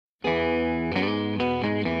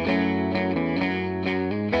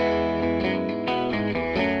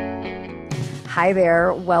Hi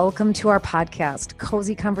there. Welcome to our podcast,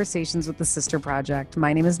 Cozy Conversations with the Sister Project.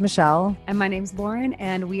 My name is Michelle. And my name's Lauren,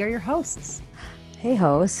 and we are your hosts. Hey,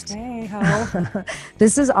 host. Hey, ho.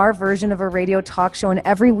 This is our version of a radio talk show, and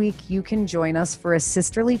every week you can join us for a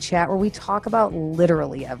sisterly chat where we talk about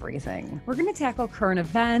literally everything. We're going to tackle current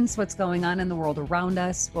events, what's going on in the world around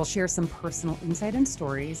us. We'll share some personal insight and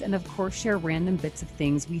stories, and of course, share random bits of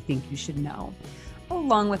things we think you should know,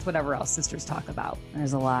 along with whatever else sisters talk about.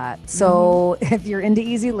 There's a lot. So if you're into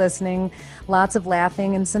easy listening, lots of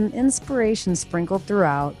laughing, and some inspiration sprinkled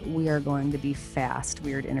throughout, we are going to be fast,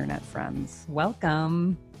 weird internet friends.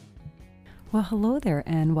 Welcome. Well, hello there,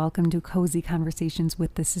 and welcome to Cozy Conversations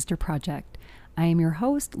with the Sister Project. I am your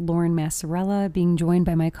host, Lauren Massarella, being joined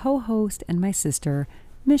by my co-host and my sister,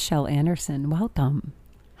 Michelle Anderson. Welcome.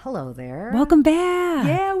 Hello there. Welcome back.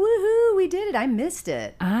 Yeah, woohoo. We did it. I missed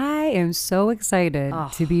it. I am so excited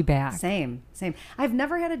to be back. Same. I've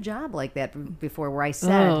never had a job like that before where I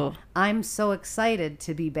said, I'm so excited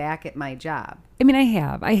to be back at my job. I mean, I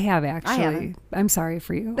have actually. I haven't. I'm sorry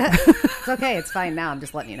for you. It's okay. It's fine now. I'm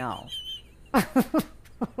just letting you know.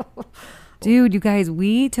 Dude, you guys,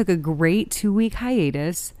 we took a great 2-week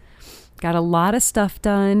hiatus. Got a lot of stuff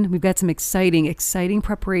done. We've got some exciting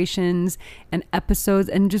preparations and episodes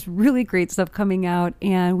and just really great stuff coming out.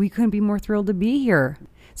 And we couldn't be more thrilled to be here.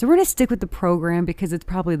 So we're going to stick with the program because it's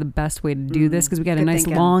probably the best way to do this because we got a nice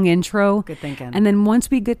long intro. Good thinking. And then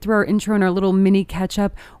once we get through our intro and our little mini catch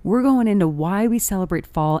up, we're going into why we celebrate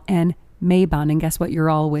fall and Mabon. And guess what?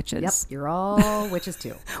 You're all witches. Yep, you're all witches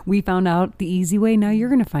too. We found out the easy way. Now you're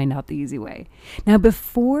going to find out the easy way. Now,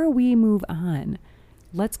 before we move on,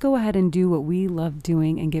 let's go ahead and do what we love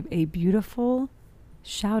doing and give a beautiful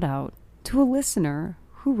shout out to a listener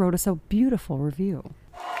who wrote us a beautiful review.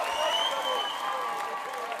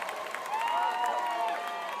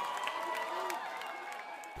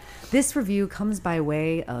 This review comes by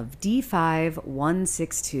way of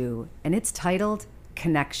D5162, and it's titled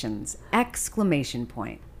Connections! I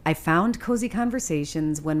found Cozy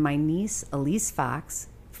Conversations when my niece Elise Fox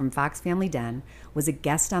from Fox Family Den was a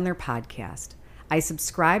guest on their podcast. I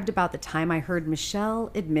subscribed about the time I heard Michelle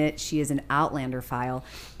admit she is an Outlander file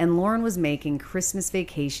and Lauren was making Christmas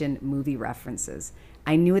Vacation movie references.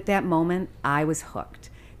 I knew at that moment I was hooked.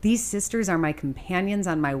 These sisters are my companions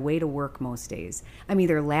on my way to work most days. I'm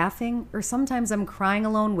either laughing or sometimes I'm crying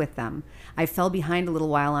alone with them. I fell behind a little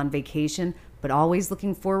while on vacation, but always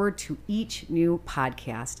looking forward to each new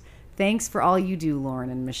podcast. Thanks for all you do, Lauren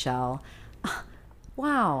and Michelle.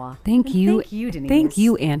 Wow. Thank you. Thank you, Denise. Thank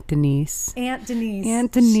you, Aunt Denise. Aunt Denise.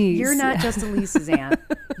 Aunt Denise. You're not just Elise's aunt.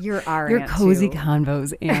 You're our You're aunt, Cozy too.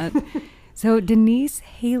 Convos aunt. So Denise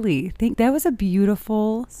Haley, that was a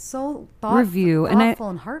beautiful review. Thoughtful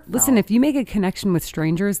and heartfelt. Listen, if you make a connection with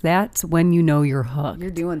strangers, that's when you know you're hooked. You're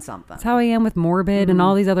doing something. That's how I am with Morbid and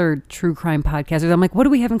all these other true crime podcasters. I'm like, what do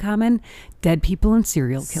we have in common? Dead people and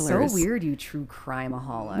serial killers. So weird, you true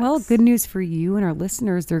crime-aholics. Well, good news for you and our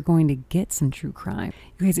listeners, they're going to get some true crime.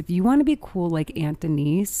 You guys, if you want to be cool like Aunt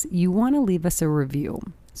Denise, you want to leave us a review.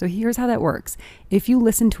 So here's how that works. If you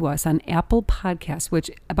listen to us on Apple Podcasts, which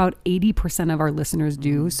about 80% of our listeners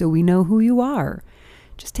do, so we know who you are,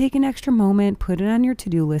 just take an extra moment, put it on your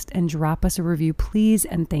to-do list, and drop us a review, please,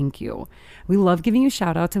 and thank you. We love giving you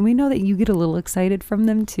shout-outs, and we know that you get a little excited from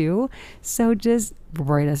them, too. So just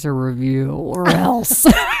write us a review or else.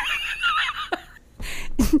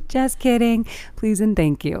 Just kidding. Please and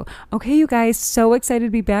thank you. Okay, you guys, so excited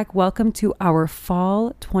to be back. Welcome to our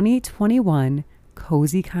Fall 2021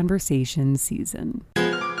 Cozy Conversation season.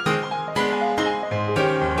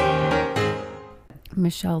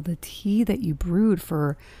 Michelle, the tea that you brewed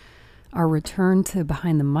for our return to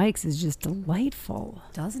Behind the Mics is just delightful.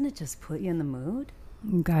 Doesn't it just put you in the mood?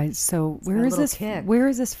 You guys, so It's where got a is little this? kick. Where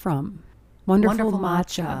is this from? Wonderful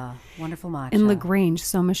Matcha. Wonderful Matcha. in LaGrange.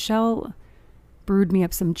 So Michelle brewed me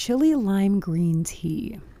up some chili lime green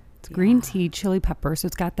tea. It's green tea, chili pepper, so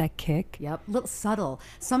it's got that kick. Yep, a little subtle.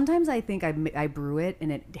 Sometimes I think I brew it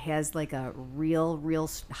and it has like a real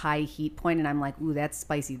high heat point, and I'm like, ooh, that's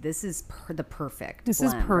spicy. This is the perfect. This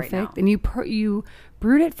is blend perfect, right now. and you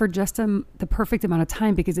brewed it for just the perfect amount of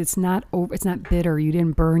time because it's not bitter. You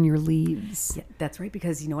didn't burn your leaves. Yeah, that's right,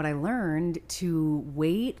 because you know what I learned? To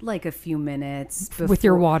wait like a few minutes With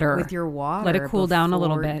your water. With your water. Let it cool down a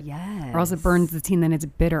little before- bit. Yes. Or else it burns the tea and then it's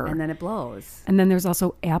bitter. And then it blows. And then there's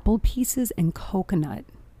also apple pieces and coconut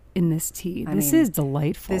in this tea. This is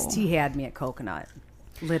delightful. This tea had me at coconut.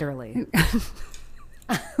 Literally.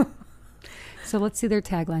 So let's see their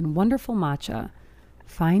tagline. Wonderful matcha.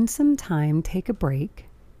 Find some time, take a break,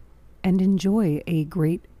 and enjoy a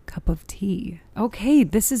great cup of tea. Okay,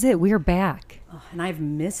 this is it. We are back. Oh, and I've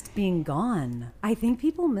missed being gone. I think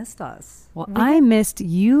people missed us. Well, I missed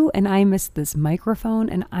you, and I missed this microphone,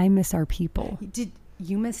 and I miss our people. Did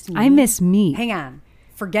you missed me? I miss me. Hang on.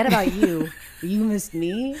 Forget about you. You missed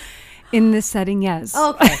me? In this setting, yes.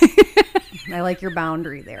 Okay. I like your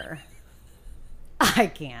boundary there. I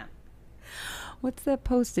can't. What's that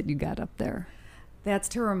post that you got up there? That's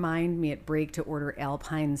to remind me at break to order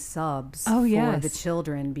Alpine subs Oh, for yes. the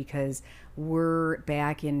children because we're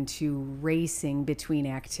back into racing between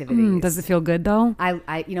activities. Does it feel good though?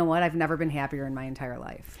 I you know what? I've never been happier in my entire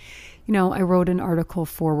life. You know, I wrote an article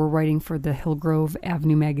we're writing for the Hillgrove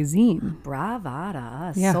Avenue magazine. Brava to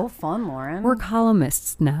us. Yeah. So fun, Lauren. We're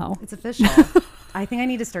columnists now. It's official. I think I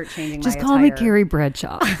need to start changing Just my call me attire Carrie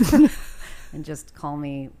Bradshaw. and just call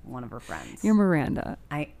me one of her friends. You're Miranda.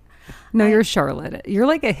 No, You're Charlotte. You're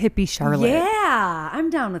like a hippie Charlotte. Yeah, I'm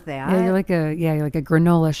down with that. Yeah, you're like a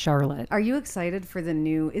granola Charlotte. Are you excited for the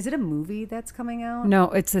new? Is it a movie that's coming out?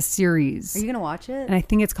 No, it's a series. Are you gonna watch it? And I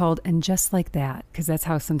think it's called And Just Like That, because that's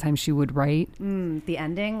how sometimes she would write. The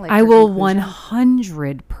ending. Like I her will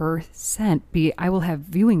conclusion? 100% I will have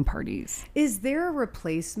viewing parties. Is there a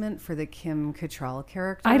replacement for the Kim Cattrall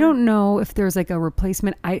character? I don't know if there's like a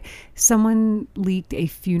replacement. Someone leaked a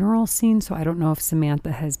funeral scene, so I don't know if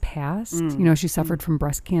Samantha has passed. You know, she suffered from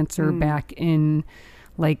breast cancer back in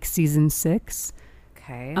like season 6.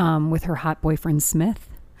 Okay. With her hot boyfriend Smith.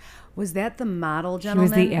 Was that the model was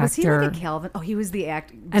gentleman? the Was he like a actor. Calvin? Oh, he was the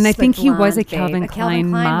actor. And I think he was a Calvin Calvin Klein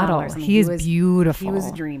model. or something. He is beautiful. He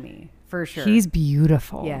was dreamy for sure. He's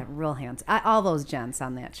beautiful. yeah, real handsome. all those gents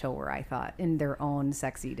on that show were, I thought, in their own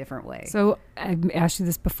sexy, different way. So I've asked you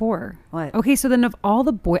this before. What? Okay, so then of all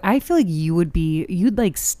the I feel like you'd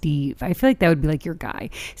like Steve. I feel like that would be like your guy.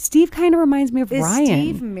 Steve kind of reminds me of Is Ryan.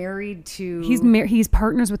 Steve married to? He's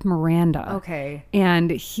partners with Miranda. Okay. And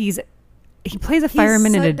he plays a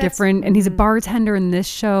fireman in a different, and he's a bartender in this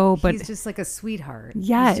show. But he's just like a sweetheart.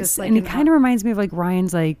 yes, He's just like and he kind of reminds me of like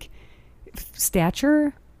Ryan's like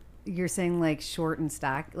stature. You're saying like short and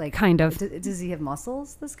stock, like Kind of. Does he have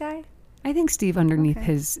muscles? This guy? I think Steve underneath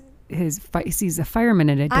he's a fireman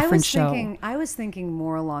in a different show. I was thinking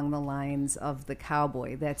more along the lines of the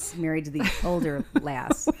cowboy that's married to the older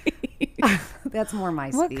lass. That's more my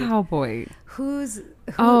What speed. cowboy?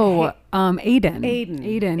 Aiden.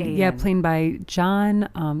 Aiden. Yeah, played by John.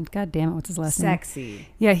 God damn it, what's his last name? Sexy.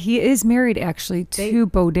 Yeah, he is married actually to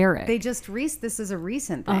Bo Derek. They just this is a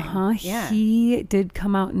recent thing. Yeah. He did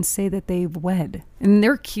come out and say that they've wed, and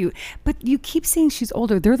they're cute. But you keep saying she's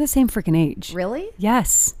older. They're the same freaking age. Really?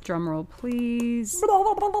 Yes. Drum roll, please.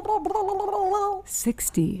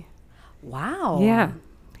 60. Wow. Yeah.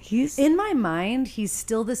 In my mind, he's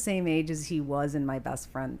still the same age as he was in my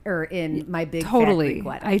best friend or in my big Fat Greek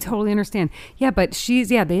wedding. I totally understand. Yeah, but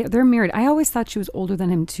they're married. I always thought she was older than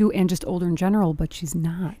him too, and just older in general, but she's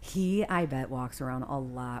not. He, I bet, walks around a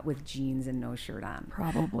lot with jeans and no shirt on.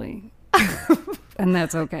 Probably. And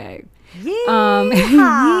that's okay.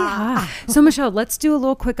 Yeah. So Michelle, let's do a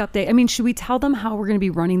little quick update. I mean, should we tell them how we're going to be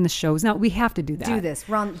running the shows? Now we have to do that. Do this.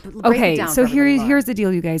 Break Okay, it down so for everybody, Laura. here's the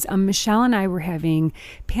deal, you guys. Michelle and I were having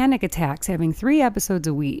panic attacks, having 3 episodes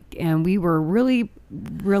a week, and we were really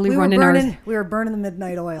running our. We were burning the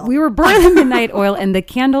midnight oil. We were burning the midnight oil and the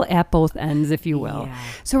candle at both ends, if you will. Yeah.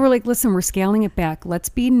 So we're like, listen, we're scaling it back. Let's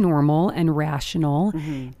be normal and rational.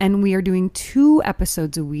 And we are doing 2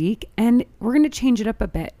 episodes a week, and we're going to change it up a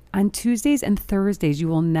bit. On Tuesdays and Thursdays, you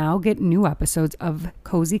will now get new episodes of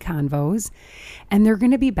Cozy Convos, and they're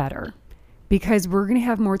going to be better because we're going to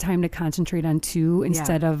have more time to concentrate on 2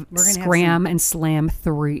 instead of scram and slam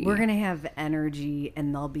 3. We're gonna have energy,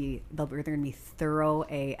 and they're gonna be thorough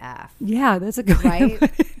AF. Yeah, that's a good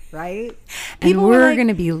Right, right. And we're going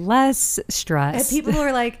to be less stressed. And people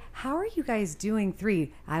were like, "How are you guys doing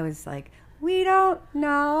 3?" I was like, "We don't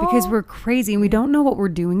know because we're crazy and we don't know what we're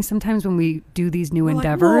doing sometimes when we do these new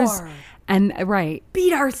endeavors." Like, and right.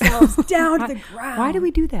 beat ourselves down to the ground. Why do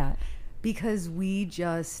we do that? Because we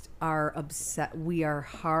just are upset. We are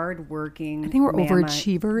hardworking. I think we're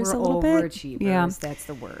overachievers a little bit. Overachievers. Yeah. That's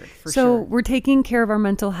the word for So sure. we're taking care of our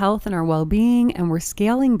mental health and our well-being, and we're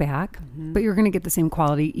scaling back, but you're going to get the same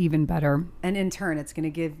quality, even better. And in turn, it's going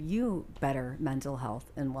to give you better mental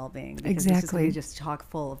health and well-being. Because It's Exactly. just chock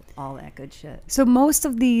full of all that good shit. So most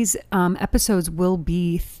of these episodes will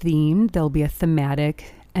be themed. There'll be a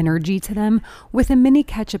thematic energy to them with a mini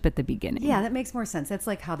catch-up at the beginning. Yeah, that makes more sense. That's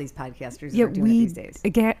like how these podcasters Yeah, are doing it these days.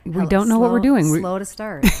 Again, we don't know what we're doing. Slow to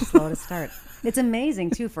start. Slow to start. It's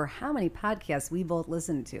amazing, too, for how many podcasts we both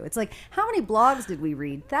listen to. It's like, how many blogs did we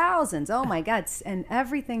read? Thousands. Oh, my God. And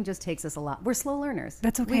everything just takes us a lot. We're slow learners.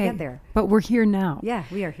 That's okay. We get there. But we're here now. Yeah,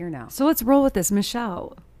 we are here now. So let's roll with this.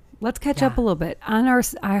 Michelle, let's catch up a little bit. On our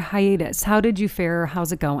hiatus, how did you fare?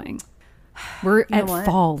 How's it going? We're at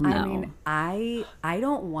fall now. I mean, I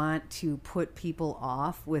don't want to put people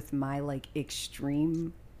off with my like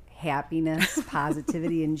extreme happiness,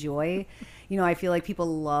 positivity, and joy. You know, I feel like people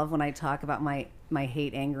love when I talk about my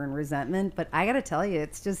hate, anger, and resentment. But I got to tell you,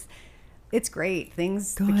 it's great.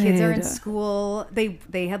 The kids are in school.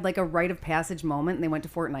 They had like a rite of passage moment and they went to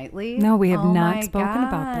Fortnightly. No, we have not spoken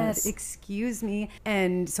about this. Excuse me.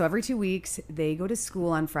 And so every 2 weeks they go to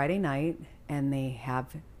school on Friday night and they have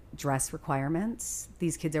dress requirements.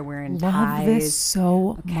 These kids are wearing ties. Love this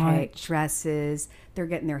so much. Dresses. They're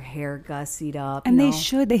getting their hair gussied up. And they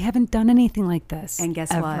should. They haven't done anything like this. And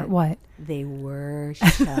guess what? What? They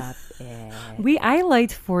worship it. I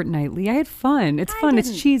liked Fortnightly. I had fun. It's fun.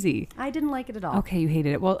 It's cheesy. I didn't like it at all. Okay, you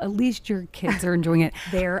hated it. Well, at least your kids are enjoying it.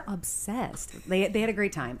 They're obsessed. They had a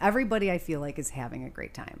great time. Everybody I feel like is having a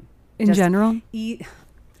great time. In general?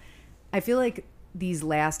 I feel like these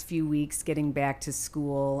last few weeks getting back to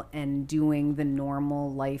school and doing the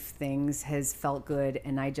normal life things has felt good.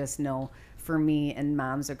 And I just know for me and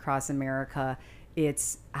moms across America,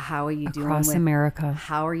 it's how are you doing across America?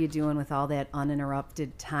 How are you doing with all that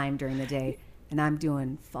uninterrupted time during the day? And I'm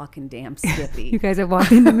doing fucking damn Skippy. You guys have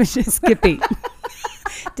walked into Mission Skippy.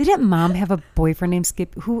 Didn't Mom have a boyfriend named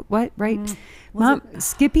Skippy? Who? What? Right? Mom,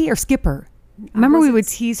 Skippy or Skipper? Remember we would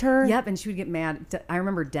tease her? Yep, and she would get mad. I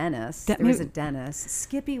remember Dennis. There was a Dennis.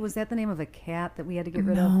 Skippy, was that the name of a cat that we had to get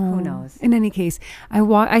rid of? Who knows? In any case,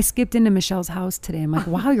 I skipped into Michelle's house today. I'm like,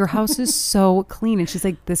 wow, your house is so clean. And she's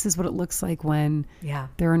like, this is what it looks like when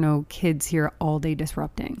there are no kids here all day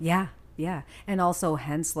disrupting. Yeah. Yeah. And also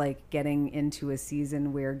hence like getting into a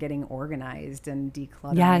season where getting organized and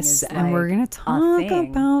decluttering is like and we're going to talk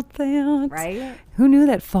about that. Right? Who knew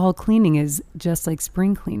that fall cleaning is just like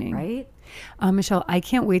spring cleaning? Right? Michelle, I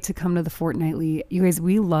can't wait to come to the Fortnightly. You guys,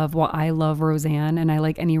 I love Roseanne, and I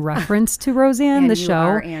like any reference to Roseanne, the show. And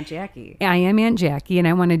you are Aunt Jackie. I am Aunt Jackie, and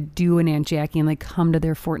I want to do an Aunt Jackie and like come to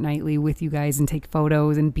their Fortnightly with you guys and take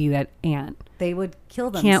photos and be that aunt. They would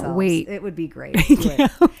kill themselves. Can't wait. It would be great.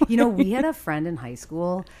 You know, we had a friend in high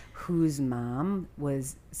school whose mom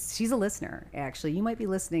she's a listener, actually. You might be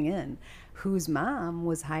listening in. Whose mom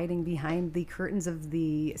was hiding behind the curtains of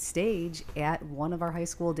the stage at one of our high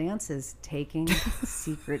school dances, taking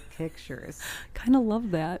secret pictures. Kind of love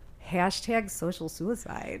that. Hashtag social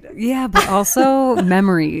suicide. Yeah, but also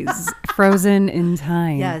memories frozen in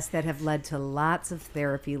time. Yes, that have led to lots of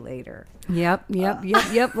therapy later. Yep.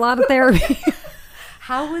 A lot of therapy.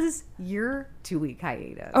 How was your 2-week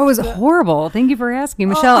hiatus? Oh, it was horrible. Thank you for asking,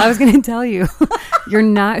 Michelle. I was going to tell you,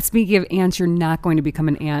 speaking of ants, you're not going to become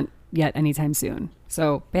an aunt yet anytime soon.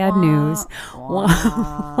 So bad news.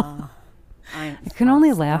 I can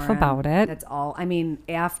only laugh about it. That's all. I mean,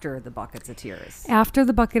 after the buckets of tears. After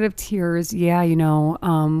the bucket of tears, yeah,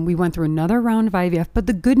 we went through another round of IVF. But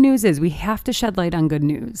the good news is we have to shed light on good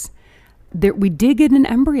news. We did get an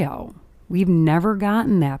embryo. We've never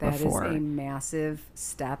gotten that before. That is a massive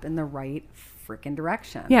step in the right freaking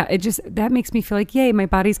direction. Yeah, that makes me feel like, yay, my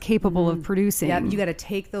body's capable of producing. Yeah, you got to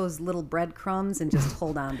take those little breadcrumbs and just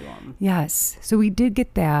hold on to them. Yes. So we did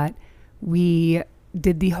get that. We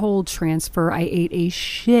did the whole transfer. I ate a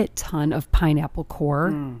shit ton of pineapple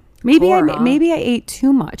core. Maybe I ate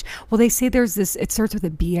too much. Well, they say there's this, it starts with a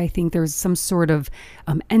B. I think there's some sort of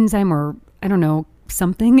enzyme or I don't know,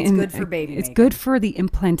 something. It's good for baby It's making. good for the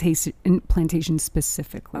implantation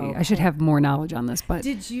specifically. Okay. I should have more knowledge on this, but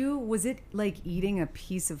was it like eating a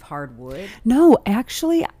piece of hard wood? No,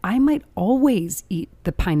 actually, I might always eat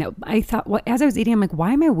the pineapple. I thought, as I was eating, I'm like,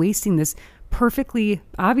 why am I wasting this? Perfectly,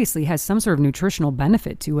 obviously has some sort of nutritional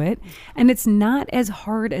benefit to it. And it's not as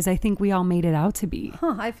hard as I think we all made it out to be.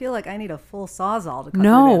 I feel like I need a full Sawzall to cut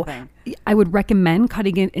through that thing. I would recommend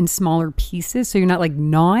cutting it in smaller pieces so you're not like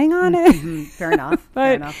gnawing on it. Fair enough.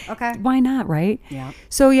 Fair enough. Okay. Why not, right? Yeah.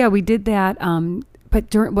 So yeah, we did that.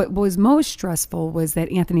 But what was most stressful was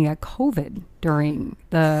that Anthony got COVID during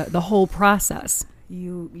the whole process.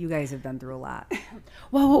 You guys have been through a lot.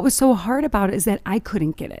 Well, what was so hard about it is that I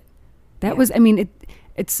couldn't get it. That was, I mean,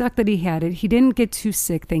 it sucked that he had it. He didn't get too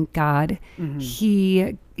sick, thank God. Mm-hmm.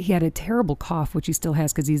 He had a terrible cough, which he still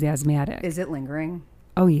has because he's asthmatic. Is it lingering?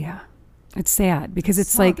 Oh yeah, it's sad because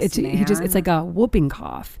it's like it's like a whooping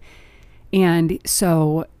cough, and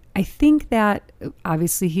so I think that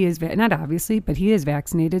obviously he is, not obviously, but he is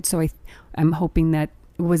vaccinated. So I'm hoping that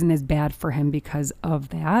it wasn't as bad for him because of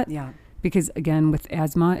that. Yeah. Because again, with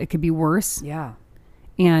asthma, it could be worse. Yeah.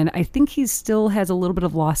 And I think he still has a little bit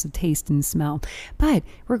of loss of taste and smell. But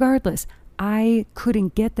regardless, I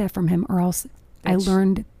couldn't get that from him, or else I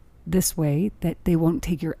learned this way that they won't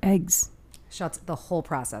take your eggs. Shuts the whole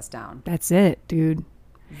process down. That's it, dude.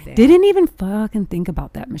 There. Didn't even fucking think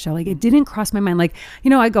about that, Michelle. Like, it didn't cross my mind. Like,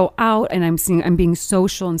 I go out and I'm being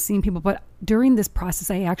social and seeing people, but during this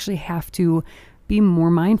process, I actually have to be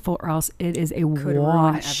more mindful, or else it is a Could ruin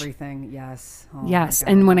wash. everything. Yes. Oh Yes. my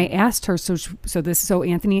God. And when I asked her, so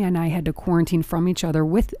Anthony and I had to quarantine from each other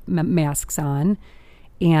with masks on.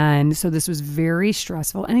 And so this was very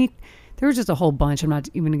stressful. And there was just a whole bunch I'm not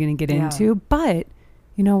even going to get into. But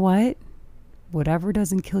you know what? Whatever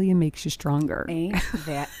doesn't kill you makes you stronger. Ain't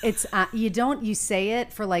that? It's you say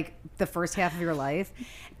it for like the first half of your life,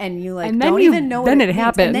 and you like And then don't even know. then what it means.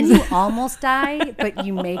 happens. And then you almost die, but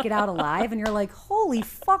you make it out alive, and you're like, "Holy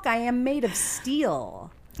fuck! I am made of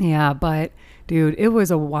steel." Yeah, but dude, it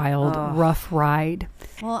was a wild, rough ride.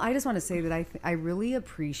 Well, I just want to say that I really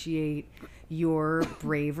appreciate your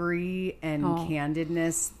bravery and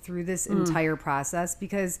candidness through this entire process,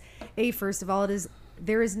 because first of all,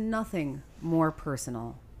 there is nothing more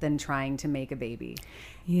personal than trying to make a baby.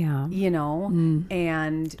 Yeah.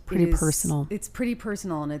 And pretty personal. It's pretty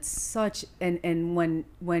personal, and it's such and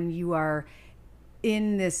when you are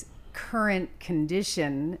in this current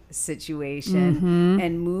condition situation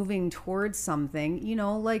and moving towards something,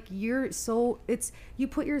 like you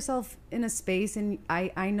put yourself in a space, and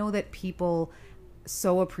I know that people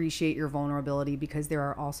so appreciate your vulnerability, because there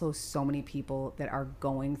are also so many people that are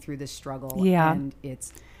going through this struggle. Yeah. And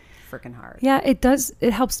it's freaking hard. Yeah, it does.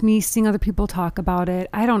 It helps me seeing other people talk about it.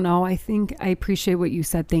 I don't know. I think I appreciate what you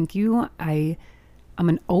said. Thank you. I'm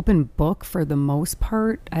an open book for the most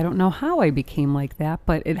part. I don't know how I became like that,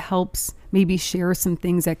 but it helps maybe share some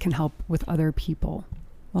things that can help with other people.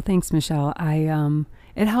 Well, thanks, Michelle.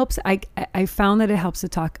 It helps. I found that it helps to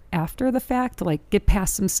talk after the fact, like get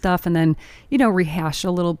past some stuff and then, rehash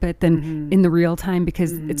a little bit than in the real time,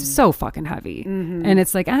 because it's so fucking heavy. And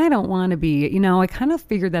it's like, I don't want to be, I kind of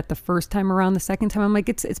figured that the first time around. The second time, I'm like,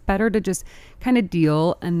 it's better to just kind of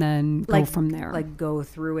deal and then go from there. Like go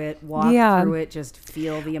through it, walk through it, just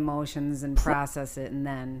feel the emotions and process it, and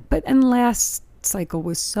then. And last cycle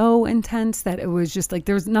was so intense that it was just like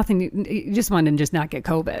there was nothing. You just wanted to just not get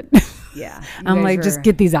COVID. Yeah, I'm like, just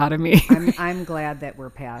get these out of me. I'm glad that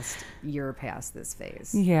you're past this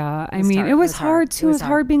phase. Yeah, I mean, it was hard too. It was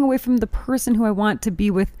hard being away from the person who I want to be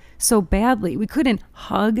with so badly. We couldn't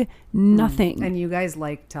hug, nothing. And you guys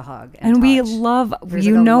like to hug, and we touch. love. There's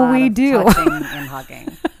like a lot we of do. Touching and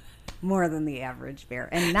hugging. More than the average bear,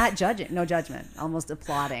 and not judging, no judgment, almost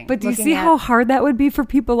applauding. But do you see how hard that would be for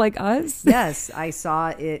people like us? Yes, I saw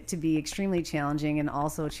it to be extremely challenging, and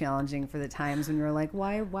also challenging for the times when we were like,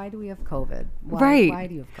 why do we have COVID? Why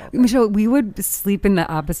do you have COVID? Michelle, we would sleep in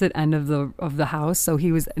the opposite end of the house, so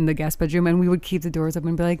he was in the guest bedroom, and we would keep the doors open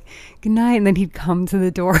and be like, good night, and then he'd come to the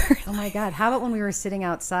door. Oh my God, how about when we were sitting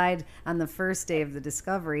outside on the first day of the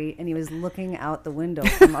discovery, and he was looking out the window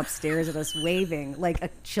from upstairs at us, waving like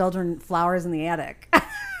flowers in the attic.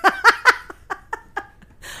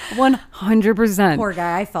 100%. Poor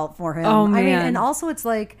guy, I felt for him. Oh man. I mean, and also it's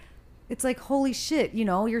like holy shit,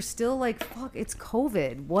 you're still like, fuck, it's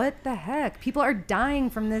COVID. What the heck? People are dying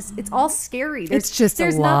from this. It's all scary. It's just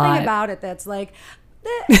there's a lot. nothing about it that's like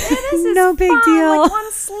this is no big fun, deal. like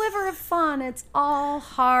one sliver of fun. It's all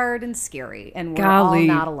hard and scary, and we're all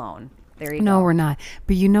not alone. There you go. No, we're not.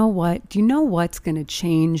 But you know what? Do you know what's going to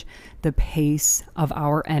change the pace of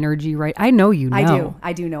our energy, right? I know you know.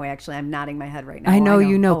 I do know, actually. I'm nodding my head right now. I know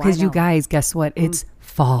you know, Oh, because I know. you guys, guess what? It's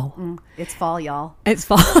fall. It's fall, y'all. It's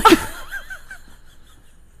fall.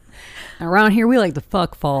 Around here, we like to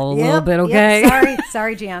fuck fall a little bit, okay? Yep.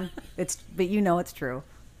 Sorry, Jan. But it's true.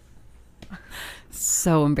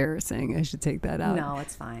 So embarrassing. I should take that out. No,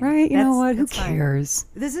 it's fine. Right? You know what? Who it's fine. cares?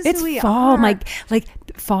 This is it's who we fall. are. Like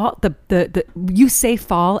fall. The you say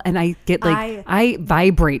fall, and I get like I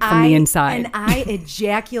vibrate from the inside, and I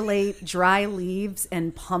ejaculate dry leaves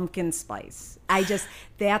and pumpkin spice.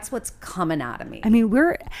 That's what's coming out of me. I mean,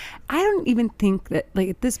 I don't even think that, like,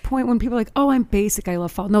 at this point when people are like, oh, I'm basic, I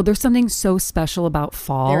love fall. No, there's something so special about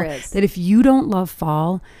fall. There is. That if you don't love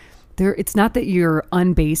fall, it's not that you're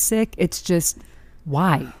unbasic. It's just,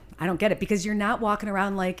 why? I don't get it, because you're not walking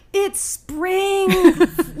around like, it's spring,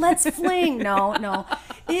 let's fling. No,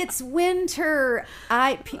 it's winter.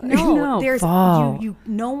 No, there's fall.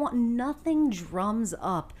 nothing drums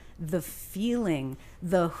up the feeling,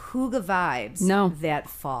 the hygge vibes No. that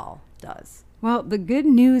fall does. Well, the good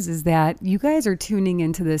news is that you guys are tuning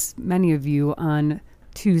into this, many of you, on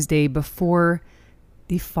Tuesday before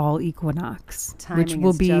the fall equinox, Timing which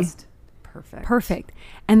will is be just perfect. perfect.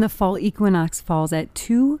 And the fall equinox falls at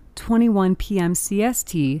 2:21 p.m.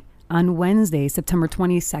 CST on Wednesday, September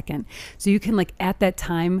 22nd. So you can, like, at that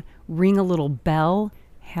time, ring a little bell.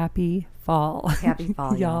 Happy fall. Happy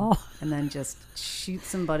fall, y'all. And then just shoot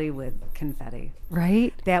somebody with confetti.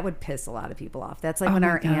 Right? That would piss a lot of people off. That's like Oh when my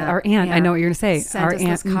our God. aunt, Our aunt, I know what you're gonna say. sent Our us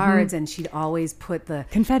aunt, those cards, and she'd always put the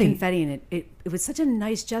Confetti. in it. It was such a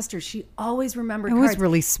nice gesture. She always remembered It cards. was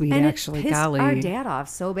really sweet, and actually. It pissed Golly. our dad off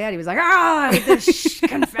so bad. He was like, "Ah, this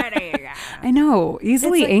confetti." I know,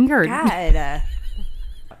 easily It's like, angered. God,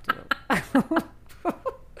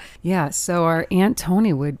 Yeah, so our Aunt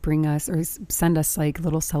Tony would bring us or send us like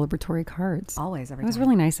little celebratory cards. always, every It was time.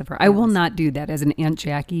 really nice of her. I will not do that as an Aunt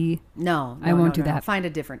Jackie. No, I won't do no. that. Find a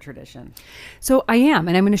different tradition. So I am,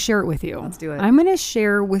 and I'm going to share it with you. Let's do it. I'm going to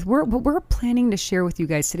share with what we're planning to share with you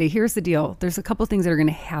guys today. Here's the deal. There's a couple things that are going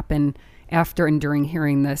to happen after and during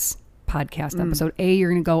hearing this podcast episode. A,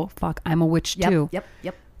 you're going to go, fuck, I'm a witch too.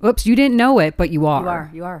 Yep. Oops, you didn't know it, but you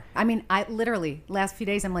are. You are. I mean, I literally last few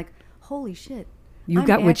days I'm like, holy shit. You I'm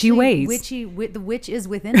got witchy actually ways. The witch is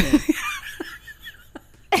within me.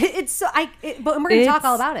 It's so but we're gonna talk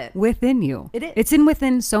all about it. Within you. It is. It's in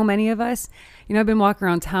within so many of us. You know, I've been walking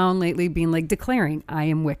around town lately being like declaring, I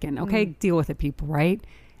am Wiccan. Okay, deal with it, people, right?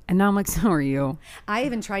 And now I'm like, so are you. I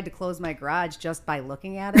even tried to close my garage just by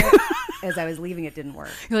looking at it. As I was leaving, it didn't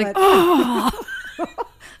work. You're like, But oh,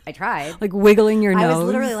 I tried. like wiggling your I nose. was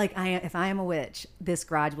literally like, if I am a witch, this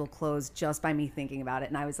garage will close just by me thinking about it.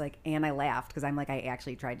 And I was like, and I laughed because I'm like, I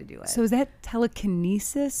actually tried to do it. So is that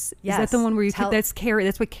telekinesis? Is Yes. that the one where you that's Carrie?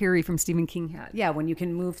 That's what Carrie from Stephen King had. Yeah, when you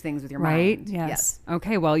can move things with your Right? mind. Yes.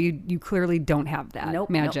 Okay. Well, you clearly don't have that Nope.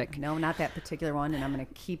 magic. No, not that particular one. And I'm going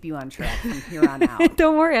to keep you on track from here on out.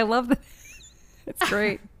 Don't worry. I love that. It's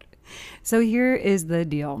great. So here is the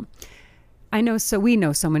deal. We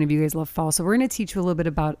know so many of you guys love fall. So we're going to teach you a little bit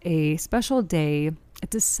about a special day.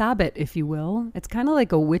 It's a Sabbath, if you will. It's kind of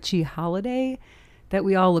like a witchy holiday that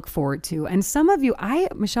we all look forward to. And some of you,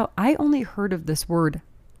 Michelle, I only heard of this word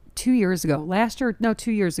 2 years ago.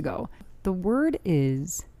 2 years ago. The word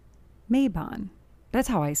is Mabon. That's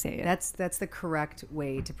how I say it. That's the correct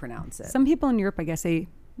way to pronounce it. Some people in Europe, I guess, say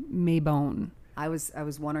Mabon. I was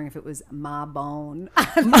wondering if it was ma bone.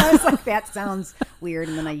 I was like, that sounds weird,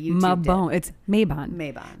 and then I YouTubed Mabon. it. It's Mabon.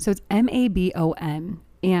 Mabon. So it's Mabon.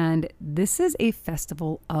 And this is a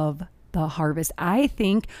festival of the harvest. I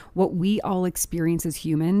think what we all experience as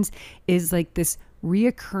humans is like this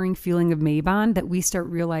reoccurring feeling of Mabon that we start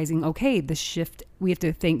realizing, okay, the shift, we have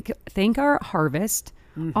to thank our harvest,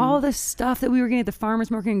 all the stuff that we were getting at the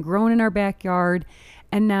farmer's market and growing in our backyard,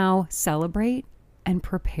 and now celebrate and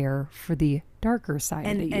prepare for the darker side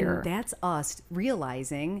of the year. And that's us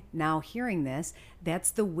realizing, now hearing this,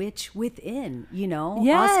 that's the witch within,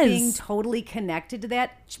 Yes. Us being totally connected to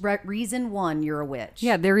that. Reason one, you're a witch.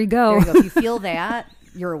 Yeah, there you go. There you go. If you feel that,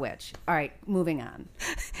 you're a witch. All right, moving on.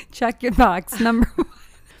 Check your box. Number one.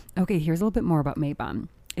 Okay, here's a little bit more about Mabon.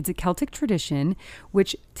 It's a Celtic tradition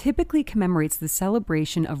which typically commemorates the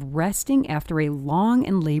celebration of resting after a long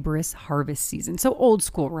and laborious harvest season. So old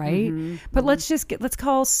school, right? But let's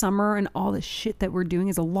call summer and all the shit that we're doing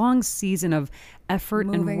is a long season of effort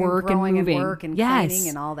Moving and work and growing moving. and work and Yes. cleaning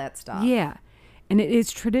and all that stuff. Yeah. And it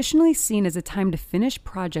is traditionally seen as a time to finish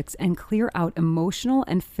projects and clear out emotional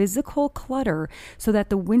and physical clutter so that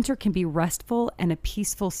the winter can be restful and a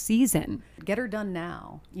peaceful season. Get her done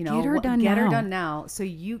now. Get her done Get now. her done now so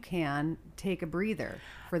you can take a breather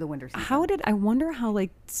for the winter season. I wonder how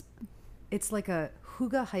like It's like a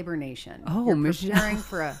hygge hibernation. Oh, You're Michelle. preparing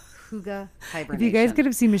for a hygge hibernation. if you guys could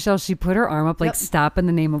have seen Michelle, she put her arm up like Yep. stop in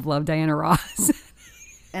the name of love, Diana Ross.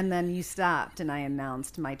 And then you stopped, and I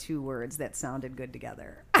announced my 2 words that sounded good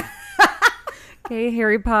together. Okay,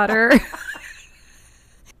 Harry Potter.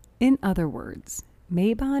 In other words,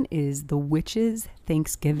 Mabon is the witch's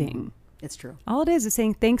Thanksgiving. It's true. All it is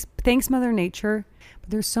saying thanks Mother Nature.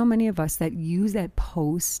 But there's so many of us that use that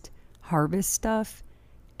post harvest stuff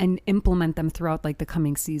and implement them throughout like the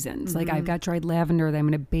coming seasons. Like I've got dried lavender that I'm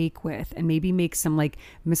going to bake with and maybe make some like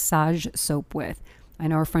massage soap with. I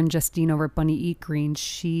know our friend Justine over at Bunny Eat Green,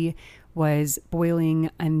 she was boiling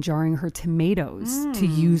and jarring her tomatoes to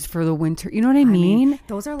use for the winter. You know what I mean?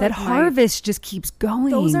 those are that like harvest just keeps going.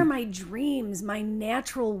 Those are my dreams. My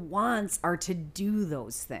natural wants are to do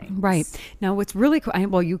those things. Right. Now, what's really cool,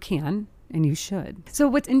 well, you can, and you should. So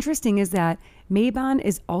what's interesting is that Mabon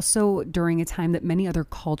is also during a time that many other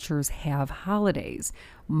cultures have holidays.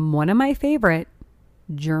 One of my favorite,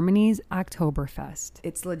 Germany's Oktoberfest.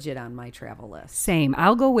 It's legit on my travel list. Same.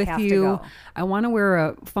 I'll go with Have to you. go. I want to wear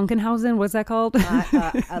a Funkenhausen. What's that called? A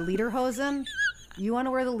lederhosen. You want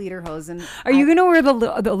to wear the lederhosen? Are you going to wear the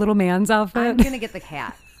little man's outfit? I'm gonna get the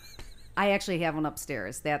hat. I actually have one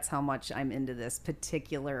upstairs. That's how much I'm into this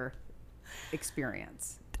particular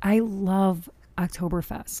experience. I love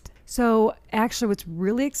Oktoberfest. So actually what's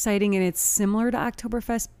really exciting, and it's similar to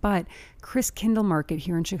Oktoberfest, but Chris Kindle Market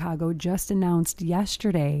here in Chicago just announced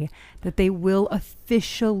yesterday that they will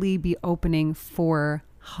officially be opening for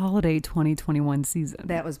holiday 2021 season.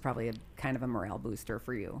 That was probably a kind of a morale booster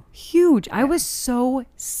for you. Huge. I was so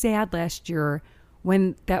sad last year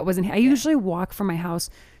when that wasn't. I usually walk from my house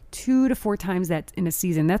 2 to 4 times that in a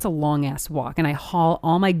season. That's a long ass walk, and I haul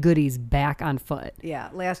all my goodies back on foot. Yeah,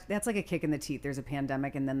 that's like a kick in the teeth. There's a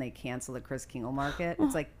pandemic, and then they cancel the Chris Kindle Market.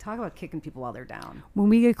 It's like, talk about kicking people while they're down. When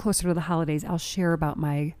we get closer to the holidays, I'll share about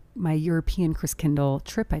my European Chris Kindle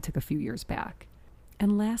trip I took a few years back.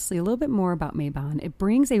 And lastly, a little bit more about Mabon. It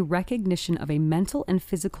brings a recognition of a mental and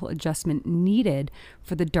physical adjustment needed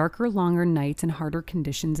for the darker, longer nights and harder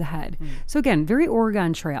conditions ahead. So again, very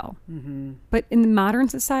Oregon Trail. But in the modern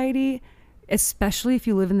society, especially if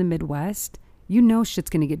you live in the Midwest, you know shit's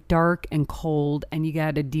going to get dark and cold, and you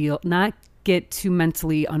got to not get too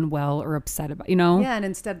mentally unwell or upset about, Yeah, and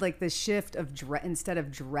instead, like the shift of instead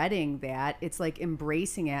of dreading that, it's like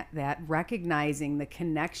embracing that, recognizing the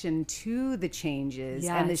connection to the changes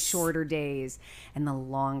and the Yes. shorter days and the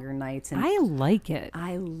longer nights. And I like it.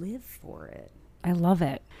 I live for it. I love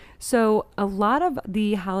it. So a lot of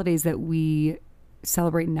the holidays that we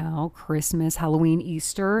celebrate now, Christmas, Halloween,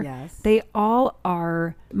 Easter, Yes. they all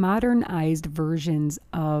are modernized versions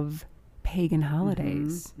of pagan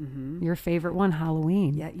holidays. Your favorite one,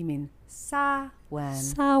 Halloween. Yeah, you mean Samhain.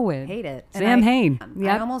 Samhain. Hate it. Samhain. I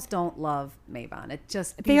Yep. almost don't love Mabon. It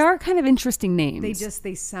just They are kind of interesting names.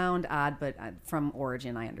 they sound odd, but from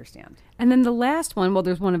origin I understand. And then the last one, well,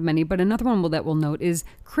 there's one of many, but another one that we'll note is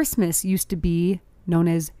Christmas used to be known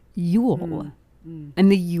as Yule.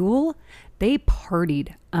 And the Yule, they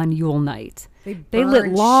partied on Yule night. They lit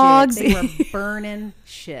burned logs shit. They were burning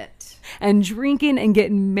shit. and drinking and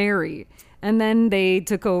getting merry. And then they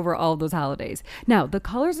took over all those holidays. Now, the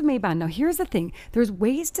colors of Mabon. Now, here's the thing. There's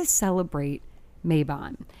ways to celebrate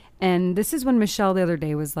Mabon. And this is when Michelle the other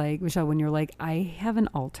day was like, Michelle, when you're like, I have an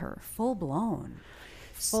altar. Full blown.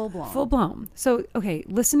 Full blown. Full blown. So, okay,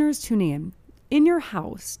 listeners tuning in your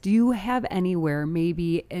house, do you have anywhere,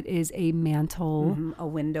 maybe it is a mantle, A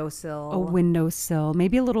windowsill. a windowsill,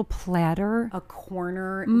 maybe a little platter, a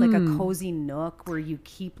corner, like a cozy nook where you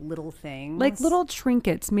keep little things. like little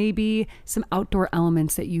trinkets, maybe some outdoor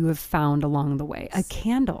elements that you have found along the way, a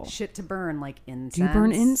candle. shit to burn, like incense. Do you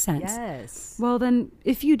burn incense? Yes. Well, then,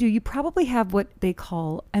 if you do, you probably have what they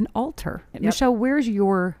call an altar. Michelle, where's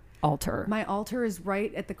your altar? My altar is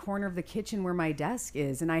right at the corner of the kitchen where my desk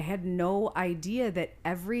is. And I had no idea that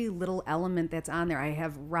every little element that's on there, I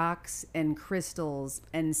have rocks and crystals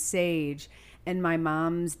and sage and my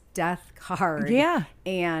mom's death card. Yeah.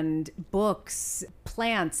 And books,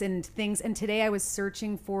 plants and things. And today I was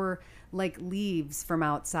searching for like leaves from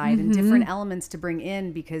outside and different elements to bring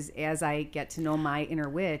in, because as I get to know my inner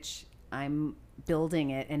witch, I'm building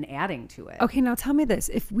it and adding to it. Okay, now tell me this.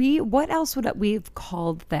 What else would we've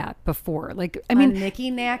called that before? Like, I A mean,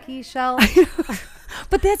 Nicky Nacky shelf.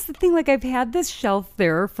 but that's the thing. Like, I've had this shelf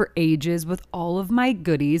there for ages with all of my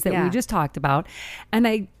goodies that we Yeah. just talked about. And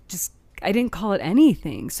I didn't call it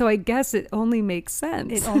anything. So I guess it only makes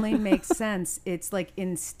sense. It only makes sense. It's like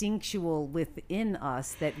instinctual within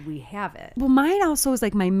us that we have it. Well, mine also is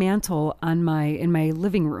like my mantle in my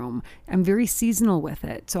living room. I'm very seasonal with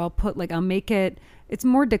it. So I'll make it, it's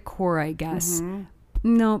more decor, I guess.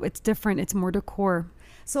 No, it's different. It's more decor.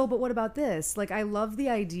 So, but what about this? Like, I love the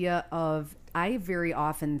idea of, I very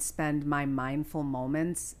often spend my mindful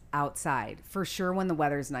moments outside, for sure, when the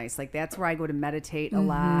weather's nice. Like, that's where I go to meditate a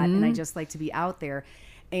lot, and I just like to be out there.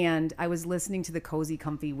 And I was listening to the Cozy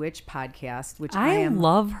Comfy Witch podcast, which I am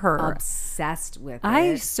love her. obsessed with.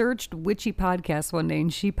 I searched witchy podcast one day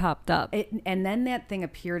and she popped up. And then that thing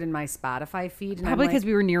appeared in my Spotify feed. And Probably I'm because like,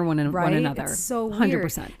 we were near one another. It's so weird.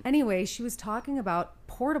 100%. Anyway, she was talking about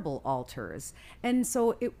portable altars. And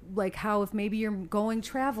so it, like, how if maybe you're going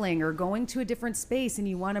traveling or going to a different space and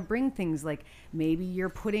you want to bring things, like maybe you're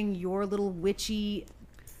putting your little witchy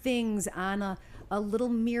things on a a little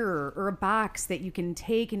mirror or a box that you can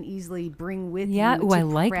take and easily bring with you. Yeah, to I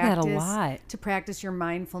like that a lot. To practice your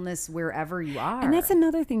mindfulness wherever you are. And that's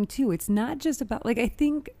another thing too. It's not just about, like, I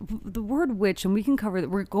think the word witch, and we can cover that.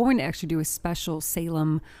 We're going to actually do a special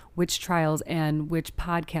Salem witch trials and witch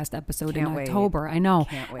podcast episode in October. I know.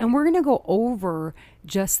 Can't wait. And we're going to go over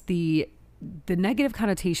just the negative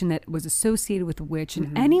connotation that was associated with witch,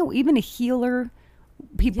 and even a healer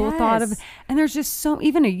people thought of, and there's just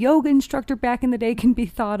even a yoga instructor back in the day can be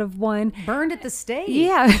thought of one. Burned at the stake.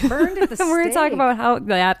 Yeah. Burned at the stake. We're going to talk about how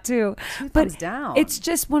that too. Thumbs down. It's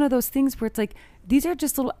just one of those things where it's like, these are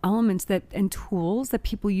just little elements and tools that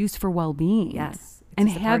people use for well-being. Yes. And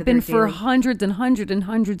have been for hundreds and hundreds and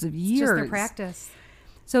hundreds of years. It's just their practice.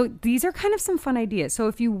 So these are kind of some fun ideas. So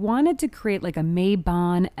if you wanted to create like a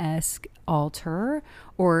Mabon-esque altar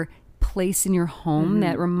or place in your home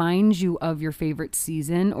that reminds you of your favorite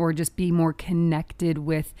season, or just be more connected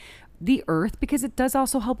with the earth, because it does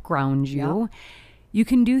also help ground you. Yep. You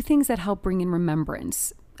can do things that help bring in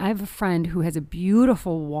remembrance. I have a friend who has a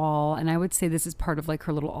beautiful wall, and I would say this is part of like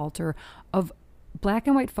her little altar of black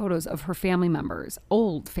and white photos of her family members,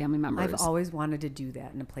 old family members. I've always wanted to do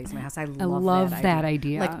that in a place in my house. I love that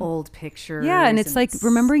idea. Like old pictures. Yeah, and it's like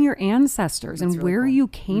remembering your ancestors and really where cool. you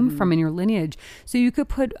came from in your lineage. So you could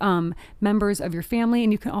put members of your family,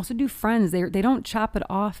 and you can also do friends. They don't chop it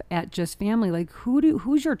off at just family. Like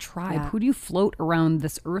who's your tribe? Yeah. Who do you float around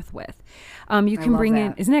this earth with? You can bring in,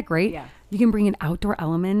 that. isn't that great? Yeah. You can bring in outdoor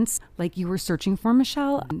elements like you were searching for,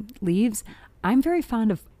 Michelle. Leaves. I'm very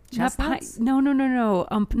fond of chestnuts? No.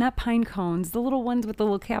 Not pine cones. The little ones with the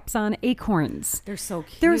little caps on. Acorns. They're so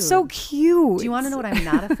cute. They're so cute. Do you want to know what I'm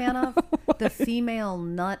not a fan of? The female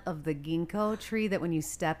nut of the ginkgo tree that when you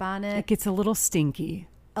step on It it, gets a little stinky.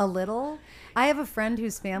 a little. I have a friend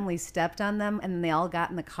whose family stepped on them, and then they all got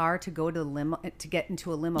in the car to go to the limo, to get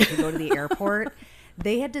into a limo to go to the airport.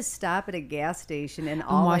 They had to stop at a gas station and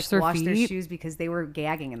all wash their their feet? shoes because they were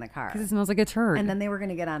gagging in the car. Because it smells like a turd. And then they were going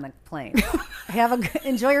to get on a plane.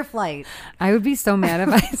 Enjoy your flight. I would be so mad if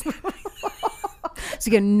I... So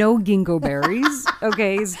you get no ginkgo berries.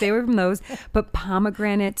 Okay, stay away from those. But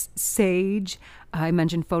pomegranates, sage. I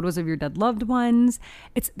mentioned photos of your dead loved ones.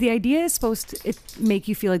 The idea is supposed to make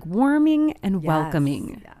you feel like warming and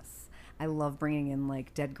welcoming. Yes. I love bringing in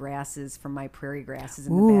like dead grasses from my prairie grasses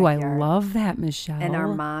in the Ooh, I backyard. love that, Michelle. And our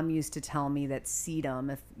mom used to tell me that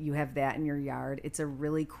sedum, if you have that in your yard, it's a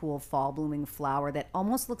really cool fall blooming flower that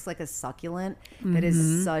almost looks like a succulent. That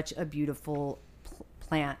is such a beautiful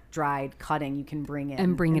plant, dried cutting you can bring in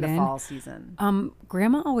and bring it the in fall season.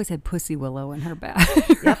 Grandma always had pussy willow in her bag.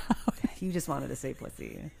 Yep. You just wanted to say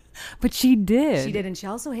pussy. But she did. She did. And she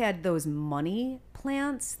also had those money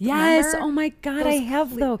plants. Yes. Remember? Oh my God. Those I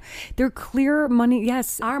have those. They're clear money.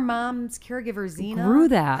 Yes. Our mom's caregiver, Zena, Grew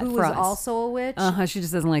that who for was us. also a witch. She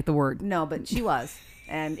just doesn't like the word. No, but she was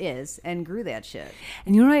and is and grew that shit.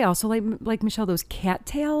 And you know what I also like, Michelle? Those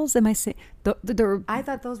cattails. Am I saying? I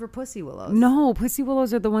thought those were pussy willows. No, pussy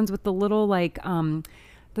willows are the ones with the little like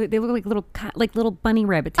they look like little bunny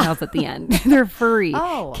rabbit tails at the end. They're furry.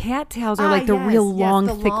 Oh. Cattails are like the real long,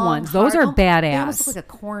 the thick long, ones. Those hard- are badass. They almost look like a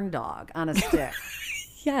corn dog on a stick.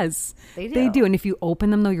 Yes, They They do. do. And if you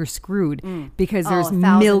open them, though, you're screwed because there's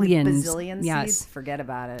 1,000 millions. bazillion Yes. seeds. Forget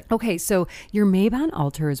about it. Okay, so your Mabon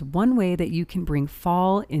altar is one way that you can bring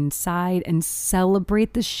fall inside and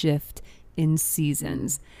celebrate the shift in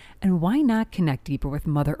seasons. And why not connect deeper with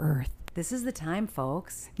Mother Earth? This is the time,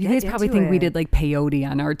 folks. You Get guys probably into think we it. did like peyote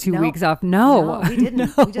on our 2 No. weeks off. No, we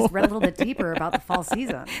didn't. We just read a little bit deeper about the fall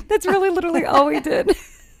season. That's really literally all we did.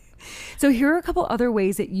 So here are a couple other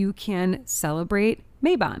ways that you can celebrate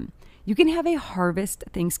Mabon. You can have a harvest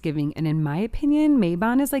Thanksgiving. And in my opinion,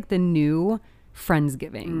 Mabon is like the new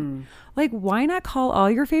Friendsgiving. Like, why not call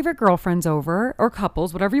all your favorite girlfriends over, or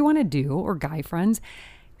couples, whatever you want to do, or guy friends.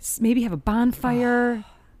 Maybe have a bonfire.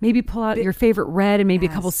 Maybe pull out your favorite red and maybe a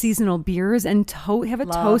couple Yes. seasonal beers and have a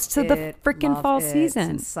toast to the freaking Love fall it.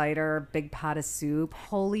 season. Some cider, big pot of soup.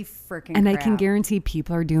 Holy freaking And crap. I can guarantee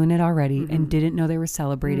people are doing it already and didn't know they were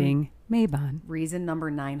celebrating Mabon. Reason number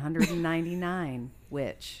 999,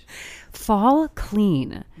 which Fall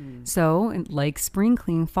clean. So, and like spring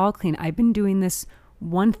clean, fall clean. I've been doing this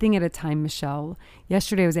one thing at a time, Michelle.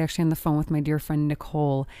 Yesterday I was actually on the phone with my dear friend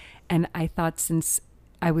Nicole, and I thought since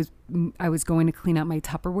I was going to clean out my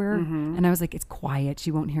Tupperware, and I was like, it's quiet.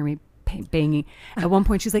 She won't hear me banging. At one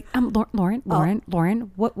point, she's like, Lauren,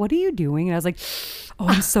 what are you doing? And I was like, oh,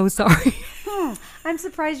 I'm so sorry. I'm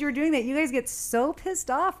surprised you were doing that. You guys get so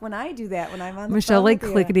pissed off when I do that, when I'm on the Michelle phone like with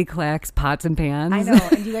you. clickety clacks pots and pans. I know,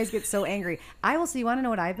 and you guys get so angry. I will. So you want to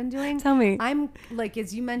know what I've been doing? Tell me. I'm like,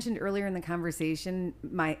 as you mentioned earlier in the conversation,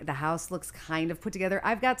 the house looks kind of put together.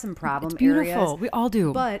 I've got some problem It's beautiful. areas. We all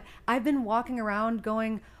do. But I've been walking around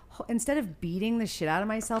going, instead of beating the shit out of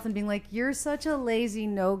myself and being like, you're such a lazy,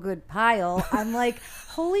 no good pile, I'm like,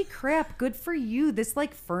 holy crap, good for you. This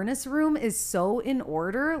like furnace room is so in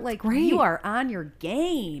order. Like, Great. You are on your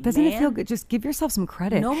game. Doesn't man. it feel good? Just give yourself some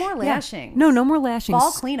credit. No more lashings. Yeah. No more lashings.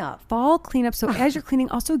 Fall cleanup. Fall cleanup. So as you're cleaning,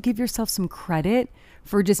 also give yourself some credit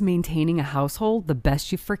for just maintaining a household the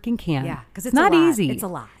best you freaking can. Yeah, because it's not a lot. easy. It's a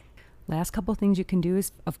lot. Last couple things you can do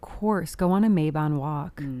is, of course, go on a Maybon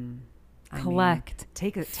walk. Collect.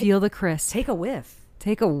 Feel the crisp. Take a whiff.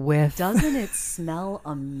 Take a whiff. Doesn't it smell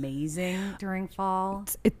amazing during fall?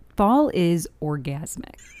 Fall is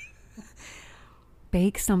orgasmic.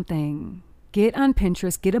 Bake something. Get on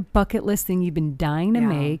Pinterest. Get a bucket list thing you've been dying to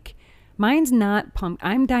make. Mine's not pumpkin.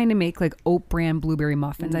 I'm dying to make like oat bran blueberry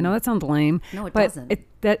muffins. I know that sounds lame. No, it but doesn't.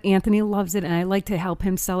 That Anthony loves it, and I like to help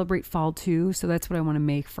him celebrate fall too. So that's what I want to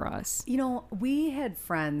make for us. You know, we had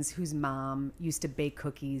friends whose mom used to bake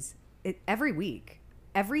cookies every week.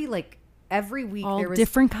 Every week All there was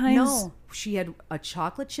different kinds? No, she had a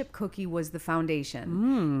chocolate chip cookie was the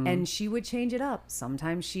foundation, and she would change it up.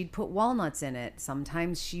 Sometimes she'd put walnuts in it.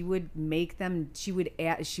 Sometimes she would make them. She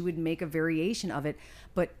would make a variation of it,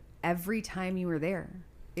 but every time you were there,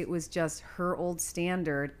 it was just her old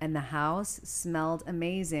standard, and the house smelled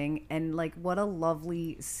amazing. And like, what a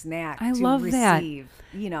lovely snack I to love receive,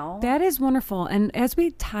 that. you know? That is wonderful. And as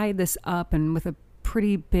we tie this up and with a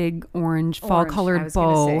pretty big orange fall colored I was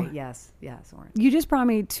bow. gonna say, yes, orange. You just brought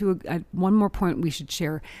me to one more point we should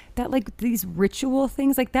share. That like these ritual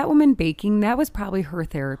things, like that woman baking, that was probably her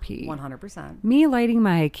therapy. 100%. Me lighting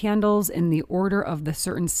my candles in the order of the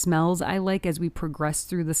certain smells I like as we progress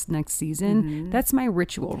through this next season, that's my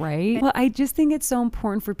ritual, right? Well, I just think it's so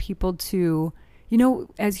important for people to, you know,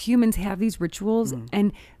 as humans have these rituals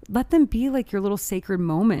and let them be like your little sacred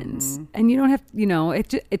moments. And you don't have, you know,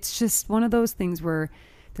 it's just one of those things where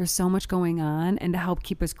there's so much going on, and to help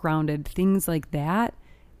keep us grounded, things like that,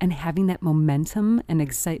 and having that momentum and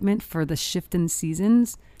excitement for the shift in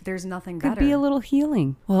seasons, There's nothing could better. be a little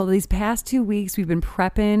healing. Well, these past 2 weeks, we've been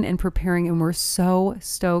prepping and preparing, and we're so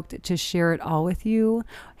stoked to share it all with you.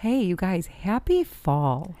 Hey, you guys, happy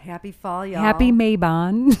fall. Happy fall, y'all. Happy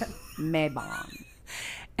Maybon. Maybon.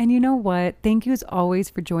 And you know what? Thank you as always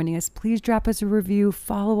for joining us. Please drop us a review.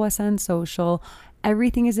 Follow us on social.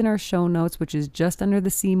 Everything is in our show notes, which is just under the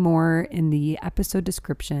See More in the episode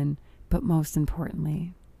description. But most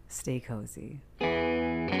importantly, Stay cozy.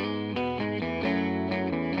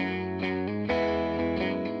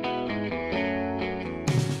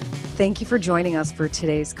 Thank you for joining us for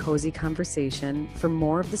today's cozy conversation. For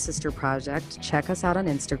more of The Sister Project, check us out on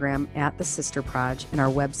Instagram at The Sister Proj and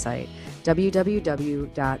our website,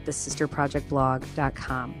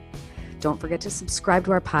 www.thesisterprojectblog.com. Don't forget to subscribe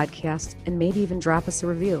to our podcast and maybe even drop us a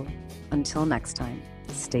review. Until next time,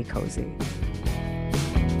 stay cozy.